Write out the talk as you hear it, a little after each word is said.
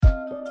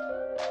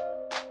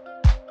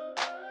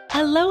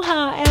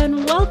Aloha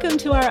and welcome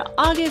to our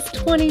August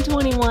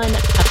 2021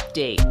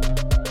 update.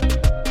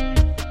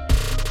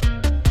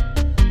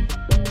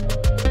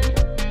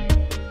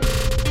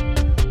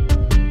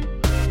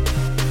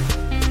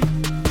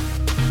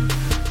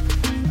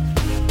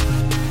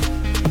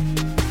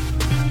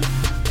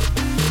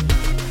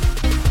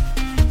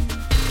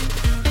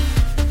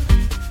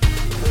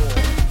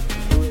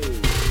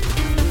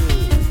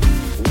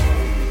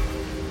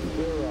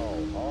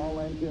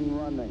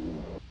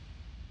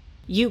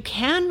 You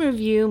can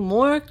review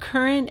more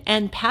current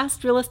and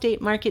past real estate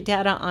market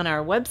data on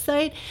our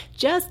website.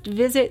 Just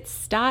visit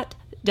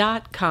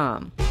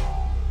stott.com.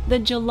 The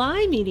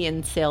July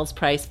median sales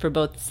price for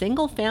both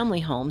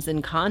single-family homes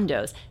and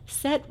condos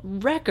set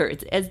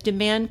records as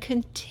demand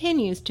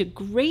continues to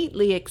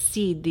greatly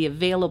exceed the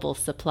available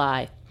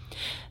supply.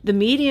 The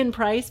median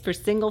price for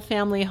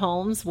single-family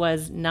homes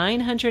was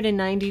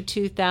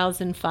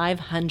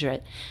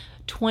 $992,500.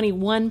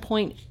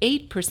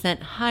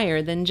 21.8%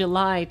 higher than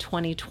July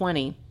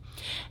 2020.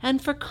 And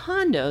for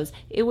condos,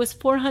 it was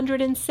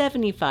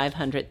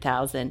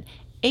 $475,000,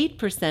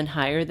 8%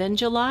 higher than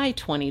July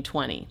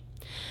 2020.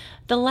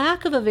 The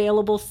lack of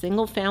available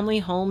single-family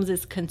homes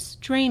is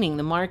constraining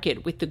the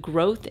market, with the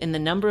growth in the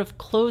number of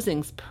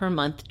closings per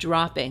month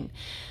dropping.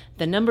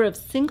 The number of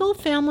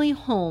single-family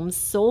homes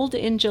sold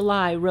in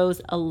July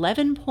rose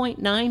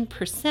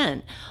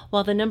 11.9%,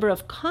 while the number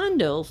of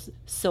condos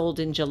sold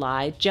in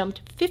July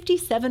jumped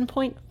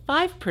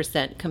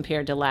 57.5%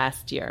 compared to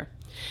last year.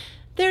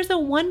 There's a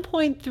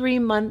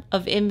 1.3 month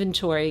of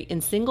inventory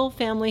in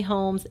single-family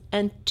homes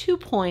and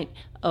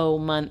 2.0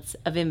 months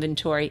of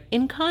inventory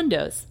in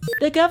condos.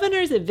 The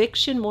governor's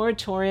eviction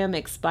moratorium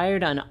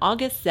expired on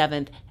August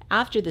 7th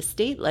after the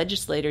state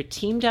legislature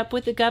teamed up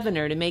with the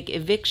governor to make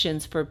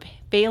evictions for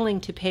failing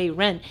to pay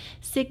rent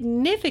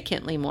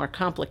significantly more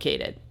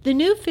complicated. The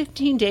new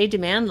 15-day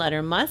demand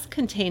letter must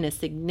contain a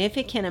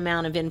significant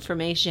amount of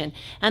information,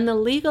 and the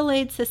Legal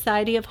Aid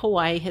Society of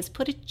Hawaii has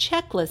put a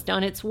checklist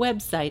on its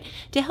website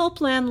to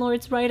help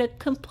landlords write a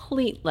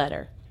complete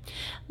letter.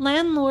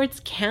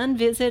 Landlords can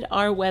visit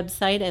our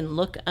website and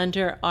look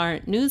under our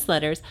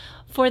newsletters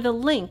for the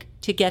link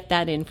to get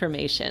that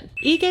information.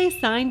 Ige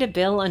signed a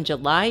bill on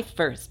July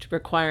 1st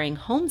requiring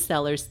home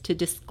sellers to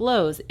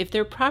disclose if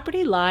their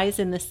property lies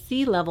in the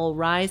sea level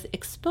rise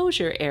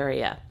exposure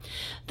area.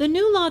 The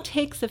new law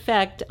takes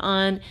effect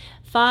on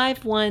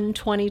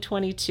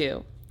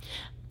 5/1/2022.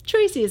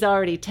 Tracy has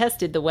already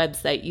tested the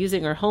website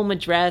using her home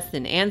address,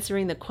 and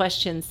answering the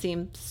questions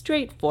seemed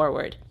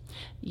straightforward.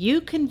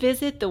 You can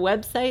visit the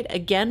website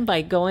again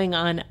by going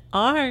on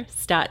our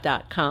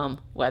stott.com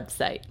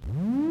website.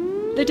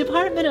 The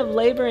Department of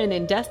Labor and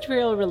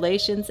Industrial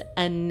Relations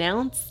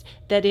announced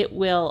that it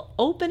will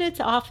open its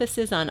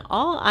offices on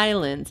all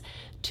islands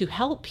to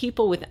help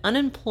people with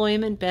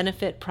unemployment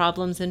benefit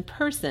problems in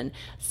person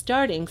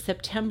starting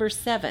September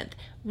 7th,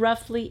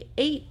 roughly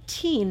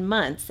 18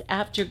 months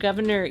after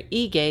Governor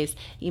Ige's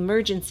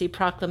emergency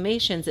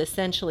proclamations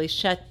essentially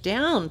shut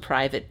down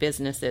private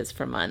businesses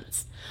for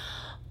months.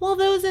 While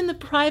those in the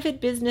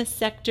private business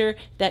sector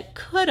that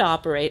could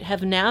operate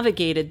have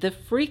navigated the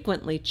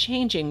frequently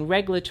changing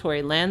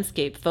regulatory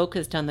landscape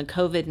focused on the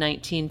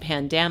COVID-19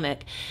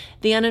 pandemic,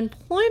 the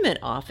Unemployment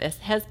Office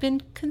has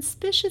been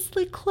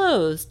conspicuously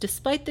closed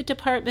despite the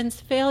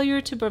department's failure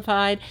to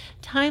provide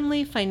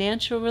timely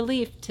financial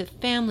relief to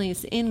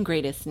families in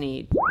greatest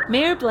need.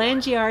 Mayor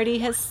Blangiardi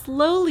has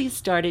slowly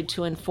started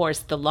to enforce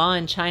the law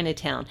in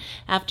Chinatown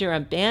after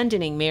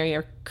abandoning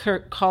Mayor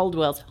Kirk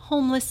Caldwell's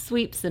homeless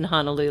sweeps in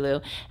Honolulu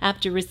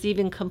after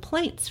receiving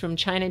complaints from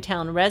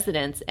Chinatown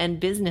residents and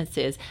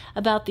businesses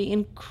about the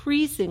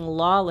increasing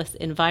lawless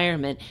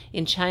environment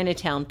in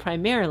Chinatown,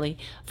 primarily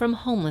from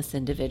homeless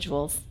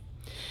individuals.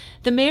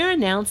 The mayor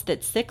announced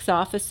that 6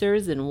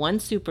 officers and 1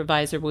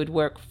 supervisor would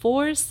work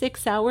 4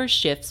 6-hour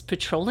shifts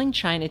patrolling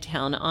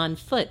Chinatown on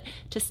foot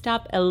to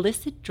stop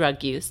illicit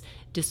drug use,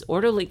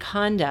 disorderly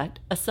conduct,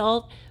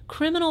 assault,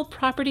 criminal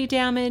property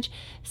damage,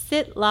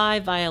 sit-lie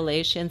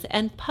violations,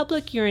 and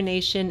public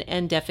urination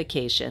and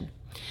defecation.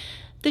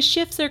 The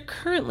shifts are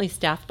currently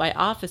staffed by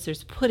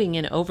officers putting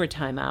in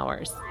overtime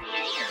hours.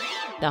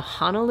 The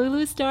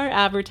Honolulu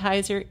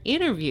Star-Advertiser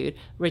interviewed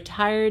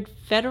retired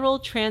Federal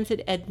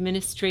Transit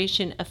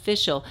Administration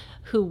official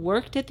who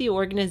worked at the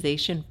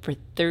organization for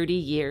 30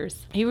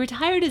 years. He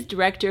retired as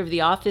director of the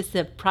Office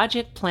of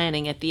Project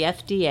Planning at the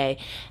FDA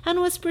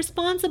and was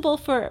responsible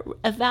for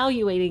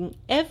evaluating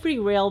every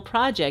rail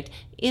project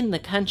in the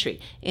country,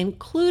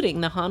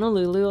 including the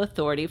Honolulu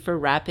Authority for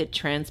Rapid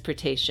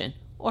Transportation,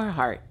 or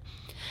HART,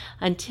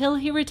 until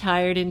he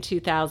retired in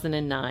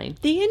 2009.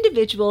 The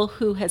individual,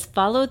 who has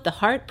followed the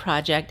HART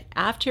project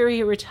after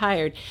he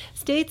retired,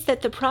 states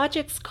that the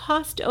project's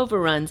cost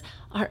overruns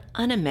are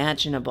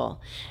unimaginable,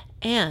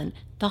 and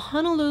the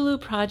Honolulu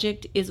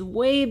project is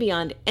way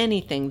beyond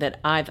anything that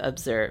I've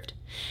observed.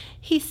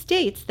 He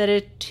states that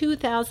a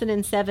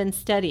 2007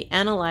 study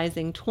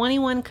analyzing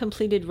 21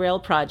 completed rail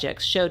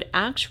projects showed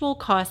actual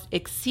costs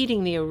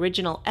exceeding the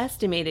original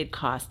estimated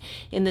cost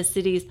in the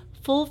city's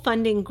full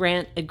funding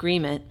grant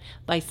agreement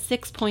by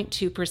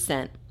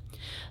 6.2%.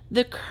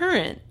 The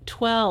current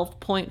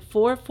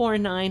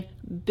 $12.449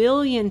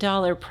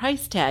 billion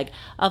price tag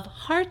of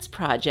HARTS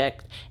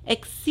project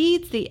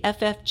exceeds the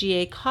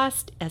FFGA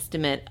cost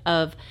estimate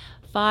of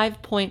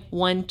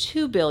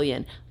 $5.12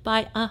 billion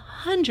by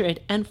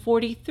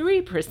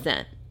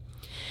 143%.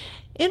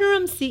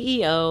 Interim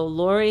CEO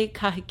Lori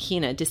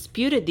Kahikina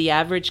disputed the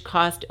average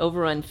cost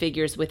overrun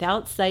figures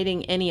without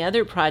citing any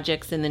other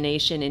projects in the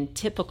nation in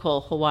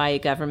typical Hawaii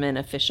government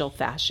official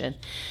fashion.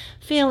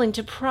 Failing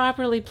to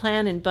properly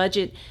plan and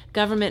budget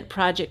government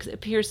projects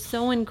appears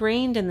so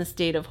ingrained in the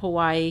state of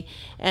Hawaii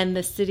and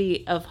the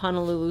city of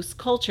Honolulu's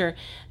culture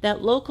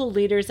that local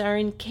leaders are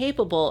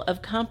incapable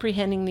of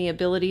comprehending the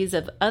abilities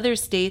of other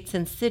states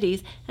and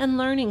cities and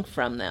learning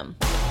from them.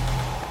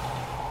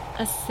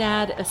 A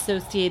sad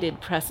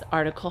Associated Press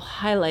article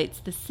highlights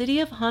the city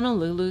of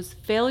Honolulu's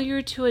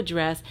failure to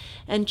address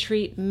and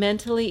treat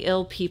mentally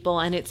ill people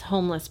and its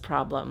homeless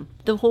problem.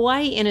 The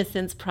Hawaii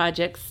Innocence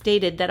Project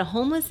stated that a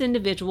homeless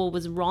individual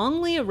was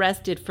wrongly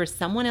arrested for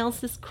someone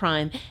else's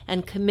crime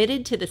and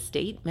committed to the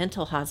state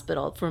mental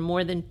hospital for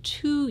more than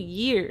 2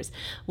 years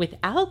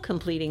without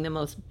completing the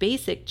most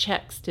basic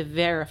checks to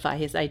verify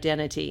his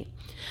identity.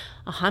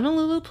 A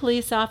Honolulu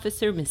police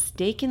officer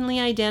mistakenly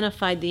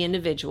identified the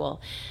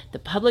individual. The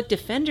public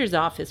defender's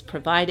office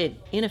provided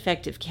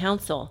ineffective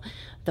counsel.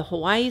 The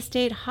Hawaii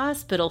State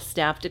Hospital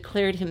staff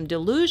declared him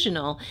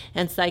delusional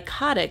and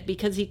psychotic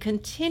because he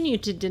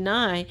continued to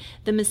deny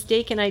the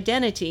mistaken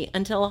identity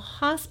until a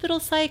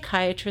hospital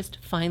psychiatrist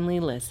finally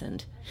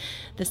listened.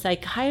 The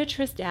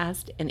psychiatrist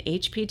asked an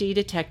HPD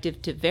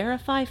detective to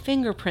verify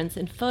fingerprints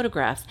and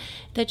photographs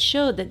that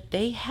showed that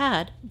they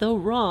had the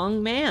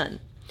wrong man.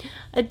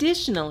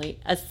 Additionally,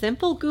 a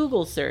simple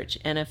Google search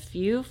and a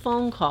few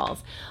phone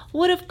calls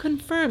would have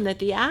confirmed that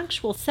the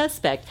actual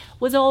suspect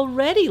was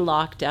already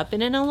locked up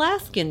in an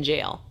Alaskan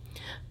jail.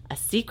 A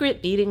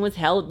secret meeting was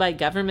held by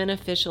government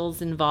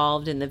officials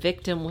involved, and the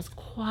victim was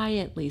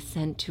quietly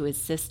sent to his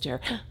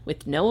sister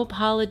with no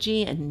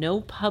apology and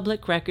no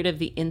public record of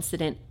the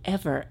incident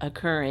ever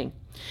occurring.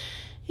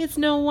 It's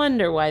no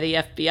wonder why the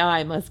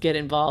FBI must get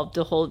involved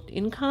to hold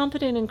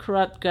incompetent and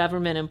corrupt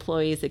government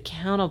employees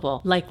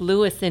accountable, like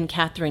Louis and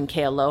Catherine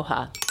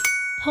Kealoha.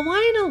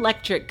 Hawaiian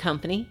Electric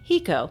Company,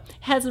 HECO,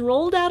 has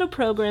rolled out a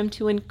program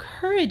to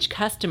encourage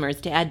customers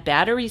to add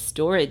battery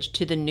storage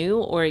to the new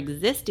or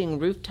existing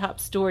rooftop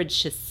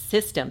storage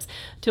systems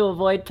to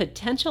avoid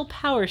potential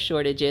power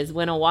shortages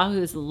when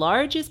Oahu's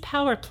largest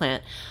power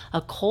plant, a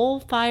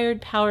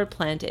coal-fired power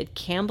plant at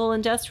Campbell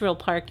Industrial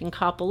Park in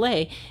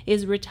Kapolei,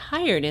 is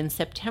retired in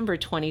September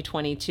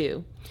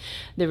 2022.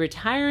 The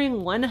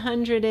retiring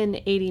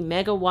 180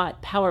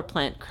 megawatt power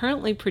plant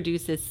currently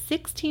produces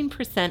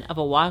 16% of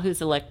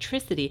Oahu's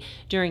electricity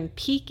during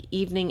peak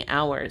evening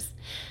hours.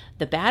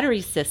 The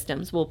battery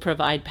systems will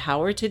provide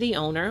power to the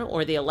owner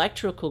or the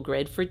electrical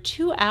grid for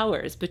 2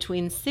 hours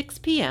between 6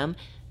 p.m.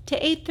 to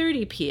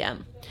 8:30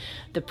 p.m.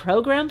 The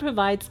program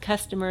provides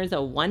customers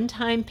a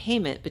one-time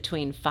payment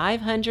between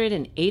 $500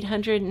 and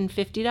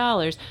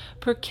 $850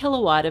 per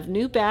kilowatt of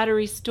new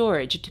battery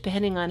storage,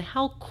 depending on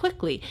how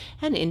quickly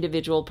an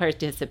individual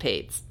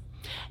participates.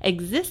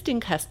 Existing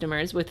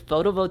customers with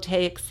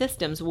photovoltaic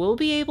systems will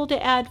be able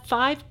to add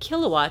 5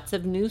 kilowatts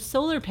of new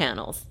solar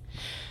panels.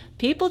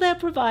 People that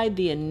provide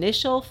the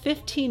initial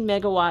 15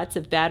 megawatts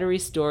of battery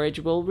storage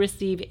will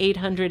receive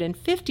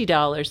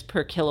 $850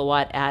 per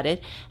kilowatt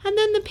added, and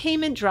then the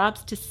payment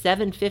drops to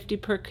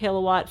 $750 per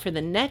kilowatt for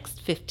the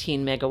next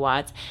 15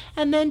 megawatts,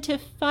 and then to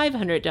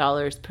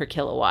 $500 per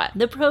kilowatt.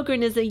 The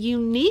program is a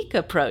unique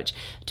approach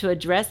to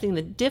addressing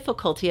the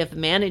difficulty of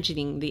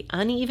managing the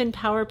uneven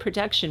power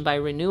production by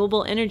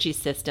renewable energy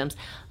systems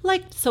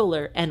like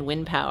solar and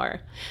wind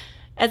power.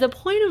 As a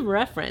point of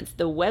reference,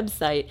 the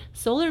website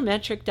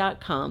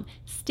solarmetric.com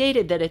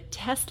stated that a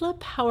Tesla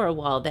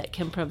Powerwall that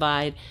can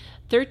provide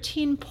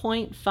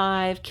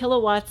 13.5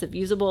 kilowatts of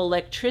usable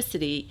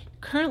electricity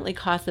currently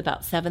costs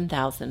about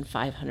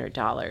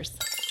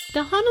 $7,500.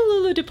 The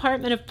Honolulu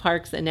Department of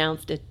Parks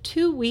announced a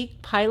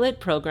 2-week pilot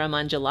program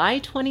on July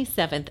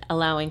 27th,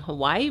 allowing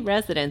Hawaii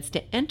residents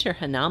to enter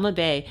Hanauma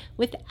Bay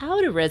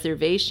without a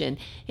reservation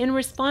in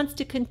response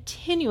to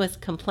continuous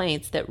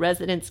complaints that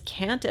residents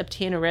can't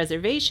obtain a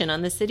reservation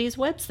on the city's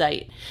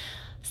website.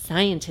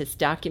 Scientists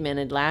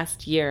documented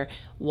last year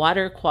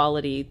water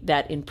quality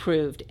that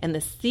improved and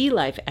the sea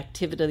life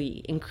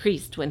activity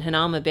increased when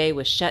Hanauma Bay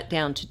was shut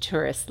down to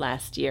tourists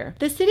last year.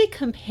 The city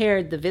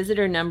compared the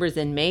visitor numbers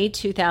in May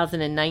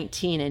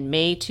 2019 and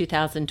May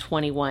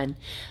 2021.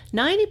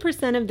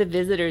 90% of the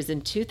visitors in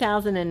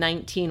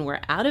 2019 were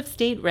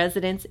out-of-state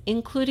residents,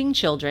 including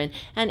children,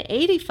 and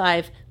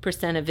 85%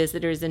 of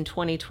visitors in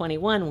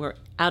 2021 were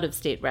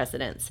out-of-state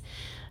residents.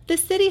 The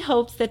city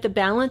hopes that the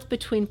balance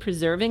between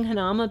preserving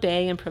Hanauma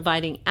Bay and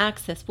providing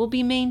access will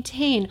be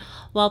maintained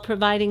while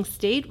providing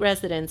state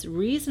residents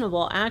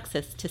reasonable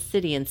access to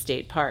city and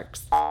state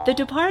parks. The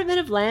Department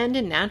of Land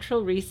and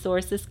Natural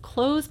Resources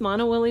closed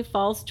Monowilly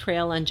Falls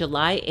Trail on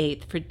July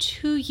 8th for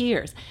 2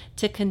 years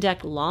to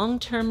conduct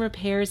long-term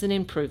repairs and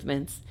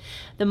improvements.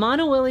 The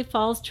Monowilly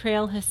Falls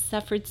Trail has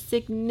suffered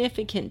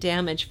significant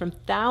damage from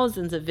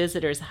thousands of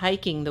visitors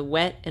hiking the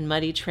wet and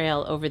muddy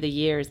trail over the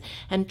years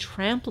and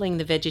trampling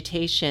the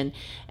vegetation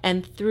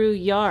and through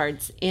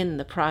yards in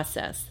the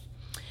process.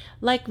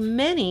 Like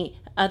many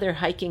other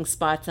hiking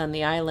spots on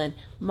the island,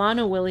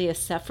 Monowilly is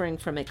suffering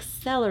from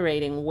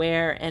accelerating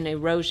wear and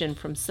erosion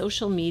from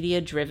social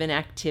media-driven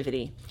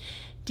activity.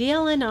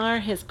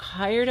 DLNR has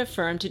hired a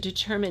firm to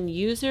determine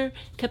user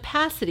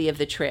capacity of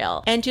the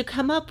trail and to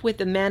come up with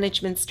the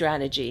management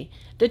strategy.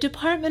 The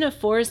Department of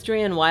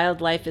Forestry and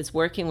Wildlife is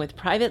working with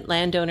private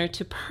landowner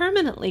to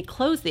permanently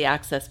close the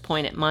access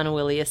point at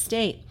Monowilly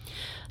Estate.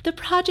 The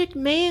project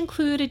may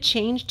include a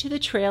change to the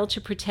trail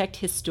to protect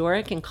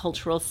historic and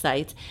cultural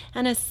sites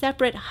and a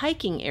separate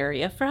hiking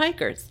area for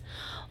hikers.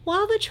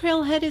 While the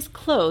trailhead is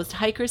closed,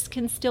 hikers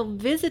can still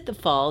visit the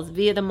falls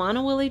via the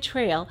Monowilly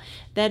Trail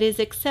that is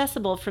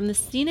accessible from the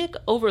scenic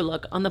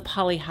overlook on the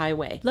Poly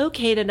Highway,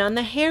 located on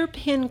the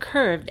hairpin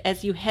curve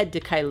as you head to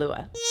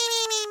Kailua.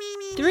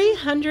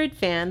 300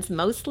 fans,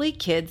 mostly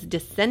kids,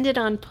 descended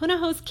on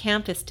Punahou's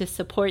campus to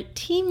support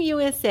Team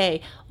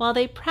USA while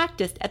they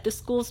practiced at the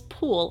school's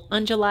pool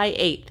on July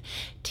 8th.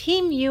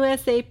 Team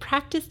USA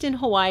practiced in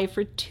Hawaii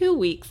for 2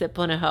 weeks at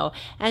Punahou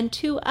and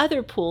 2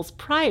 other pools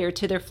prior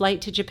to their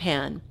flight to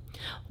Japan.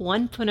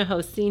 One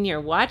Punahou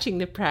senior watching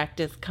the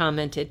practice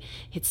commented,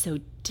 "It's so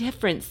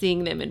different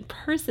seeing them in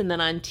person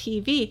than on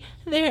TV.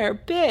 They're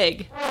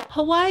big."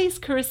 Hawaii's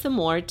Carissa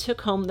Moore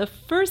took home the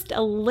first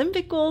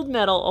Olympic gold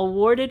medal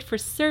awarded for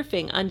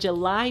surfing on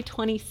July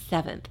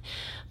 27th.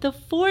 The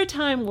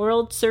 4-time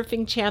world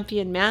surfing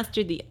champion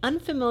mastered the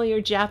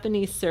unfamiliar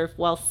Japanese surf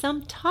while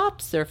some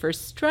top surfers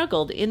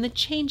struggled in the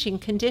changing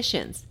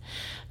conditions.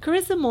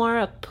 Carissa Moore,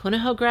 a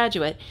Punahou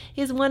graduate,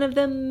 is one of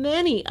the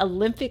many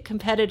Olympic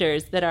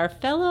competitors that are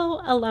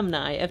fellow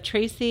alumni of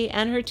Tracy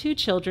and her 2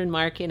 children,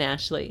 Mark and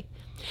Ashley.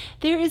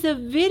 There is a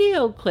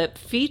video clip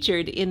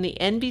featured in the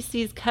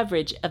NBC's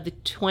coverage of the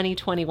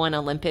 2021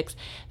 Olympics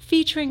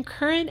featuring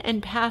current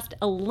and past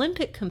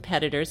Olympic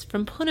competitors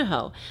from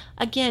Punahou.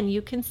 Again,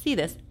 you can see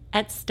this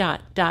at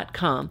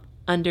stott.com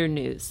under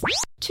News.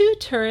 2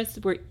 tourists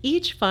were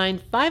each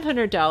fined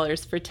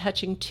 $500 for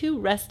touching 2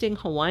 resting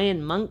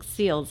Hawaiian monk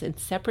seals in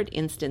separate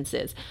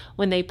instances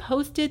when they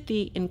posted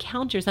the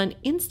encounters on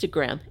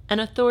Instagram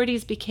and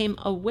authorities became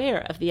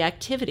aware of the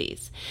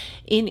activities.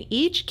 In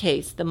each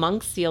case, the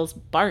monk seals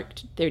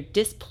barked their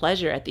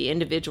displeasure at the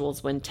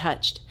individuals when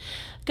touched.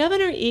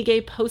 Governor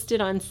Ige posted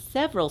on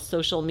several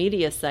social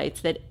media sites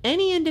that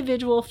any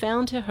individual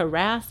found to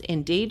harass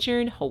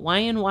endangered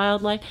Hawaiian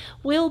wildlife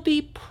will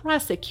be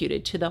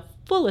prosecuted to the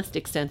fullest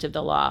extent of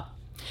the law.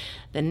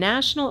 The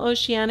National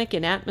Oceanic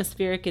and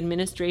Atmospheric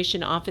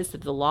Administration Office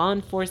of the Law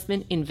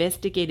Enforcement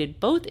investigated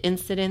both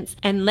incidents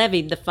and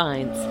levied the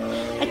fines.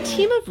 A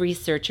team of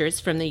researchers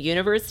from the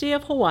University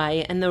of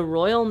Hawaii and the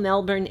Royal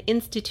Melbourne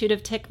Institute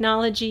of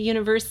Technology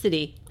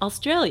University,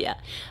 Australia,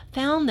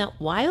 found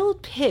that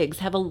wild pigs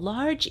have a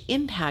large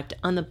impact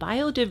on the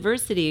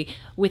biodiversity,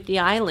 with the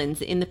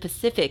islands in the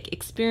Pacific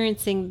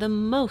experiencing the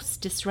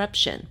most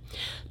disruption.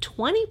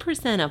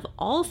 20% of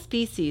all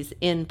species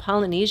in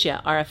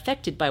Polynesia are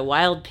affected by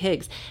wild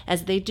pigs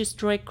as they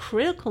destroy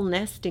critical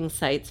nesting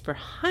sites for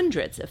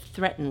hundreds of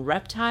threatened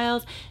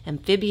reptiles,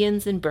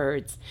 amphibians, and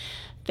birds.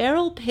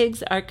 Feral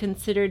pigs are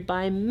considered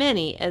by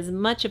many as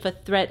much of a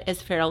threat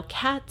as feral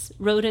cats,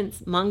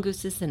 rodents,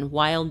 mongooses, and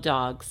wild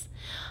dogs.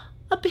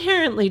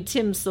 Apparently,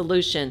 Tim's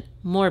solution,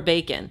 more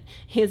bacon,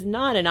 is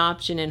not an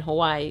option in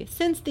Hawaii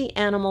since the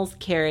animals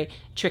carry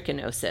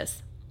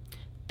trichinosis.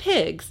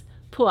 Pigs,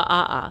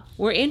 pua'a'a,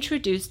 were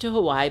introduced to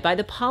Hawaii by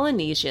the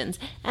Polynesians,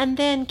 and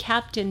then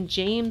Captain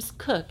James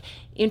Cook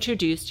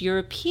introduced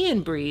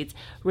European breeds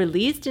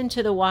released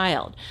into the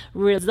wild,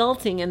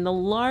 resulting in the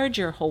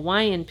larger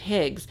Hawaiian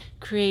pigs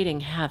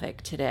creating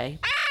havoc today.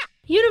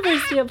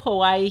 University of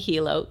Hawaii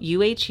Hilo,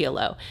 UH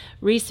Hilo,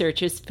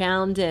 researchers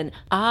found an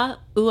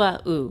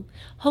a'ua'u,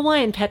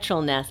 Hawaiian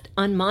petrel nest,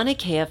 on Mauna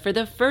Kea for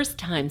the first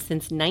time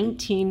since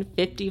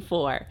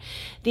 1954.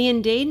 The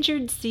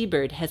endangered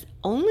seabird has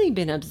only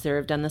been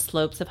observed on the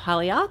slopes of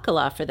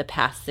Haleakala for the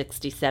past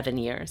 67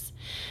 years.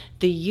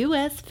 The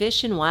U.S.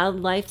 Fish and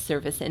Wildlife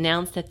Service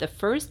announced that the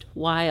first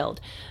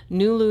wild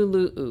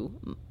Nululu'u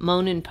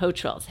Monin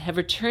petrels have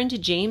returned to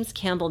James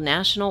Campbell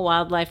National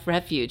Wildlife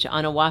Refuge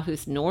on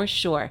Oahu's North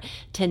Shore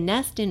to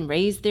nest and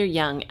raise their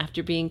young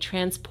after being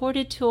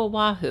transported to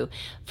Oahu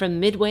from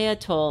Midway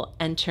Atoll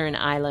and Turn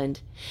Island.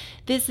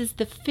 This is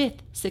the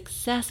fifth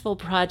successful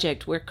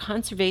project where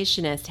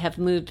conservationists have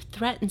moved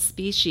threatened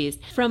species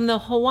from the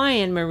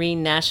Hawaiian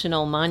Marine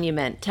National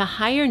Monument to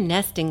higher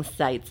nesting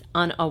sites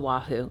on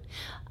Oahu.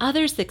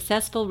 Other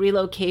successful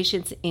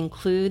relocations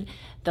include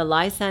the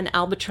Laysan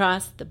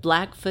albatross, the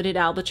black-footed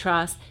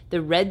albatross,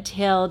 the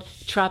red-tailed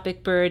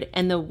tropic bird,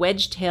 and the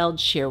wedge-tailed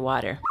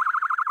shearwater.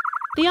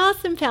 The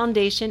Awesome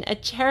Foundation, a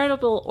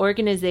charitable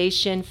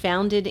organization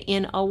founded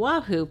in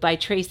Oahu by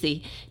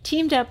Tracy,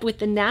 teamed up with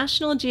the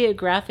National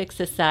Geographic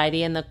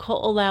Society and the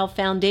Ko'olau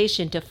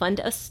Foundation to fund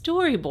a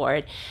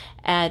storyboard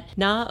at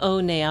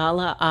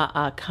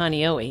Na'oneala'a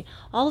Kaneohe,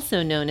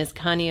 also known as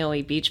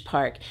Kaneohe Beach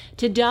Park,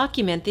 to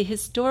document the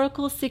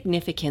historical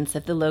significance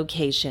of the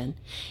location.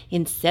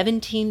 In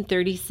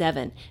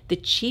 1737, the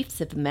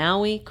chiefs of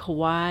Maui,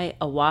 Kauai,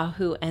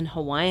 Oahu, and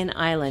Hawaiian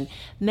Island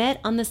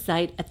met on the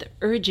site at the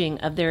urging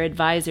of their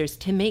advisors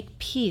to make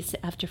peace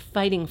after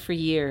fighting for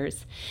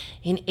years.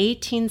 In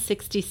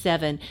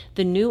 1867,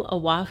 the new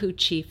Oahu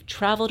chief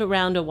traveled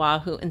around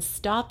Oahu and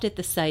stopped at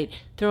the site,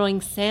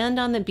 throwing sand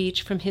on the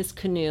beach from his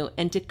canoe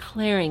and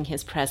declaring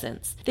his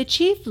presence. The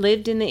chief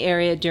lived in the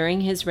area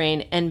during his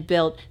reign and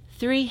built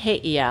 3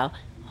 heiau,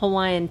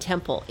 Hawaiian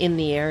temple, in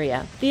the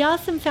area. The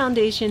Awesome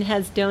Foundation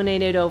has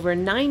donated over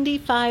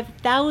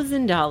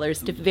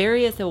 $95,000 to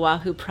various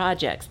Oahu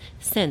projects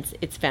since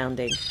its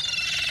founding.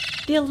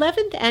 The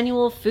 11th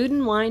Annual Food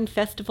and Wine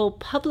Festival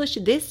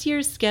published this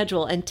year's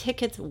schedule, and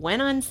tickets went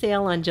on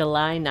sale on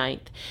July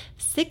 9th.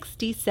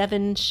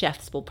 67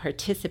 chefs will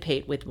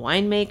participate with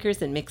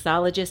winemakers and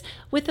mixologists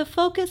with a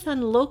focus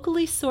on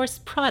locally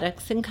sourced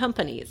products and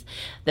companies.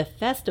 The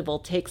festival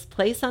takes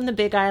place on the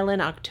Big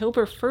Island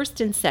October 1st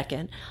and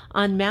 2nd,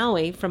 on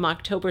Maui from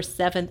October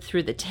 7th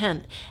through the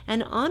 10th,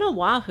 and on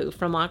Oahu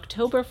from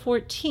October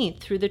 14th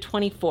through the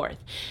 24th.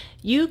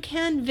 You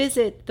can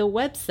visit the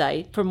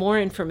website for more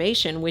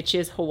information, which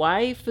is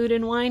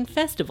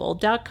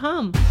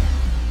hawaiifoodandwinefestival.com.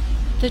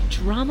 The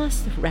drama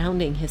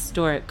surrounding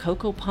historic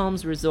Coco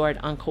Palms Resort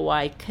on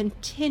Kauai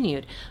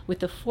continued with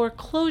the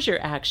foreclosure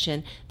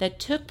action that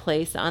took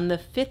place on the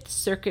Fifth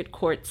Circuit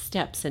Court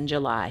steps in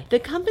July. The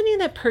company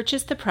that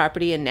purchased the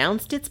property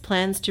announced its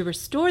plans to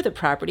restore the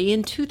property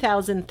in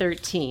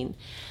 2013.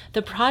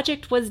 The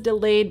project was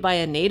delayed by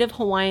a Native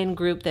Hawaiian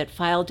group that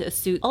filed a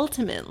suit,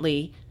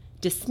 ultimately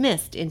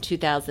dismissed in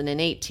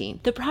 2018.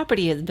 The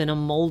property has been a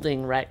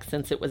molding wreck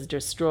since it was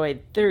destroyed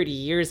 30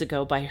 years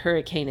ago by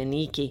Hurricane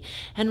Iniki,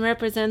 and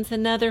represents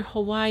another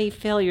Hawaii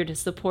failure to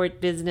support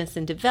business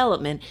and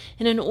development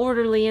in an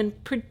orderly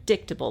and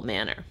predictable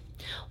manner.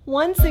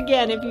 Once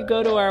again, if you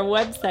go to our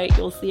website,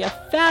 you'll see a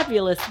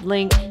fabulous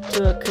link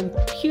to a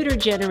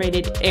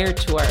computer-generated air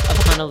tour of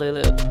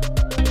Honolulu.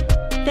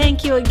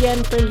 Thank you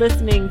again for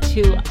listening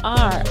to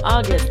our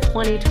August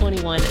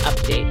 2021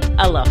 update.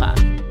 Aloha.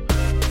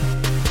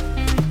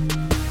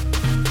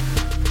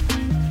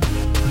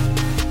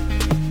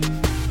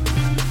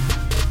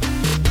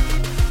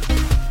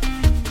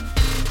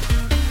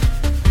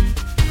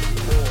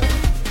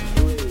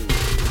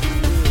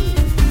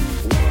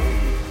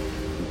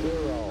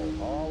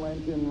 All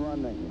engine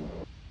running.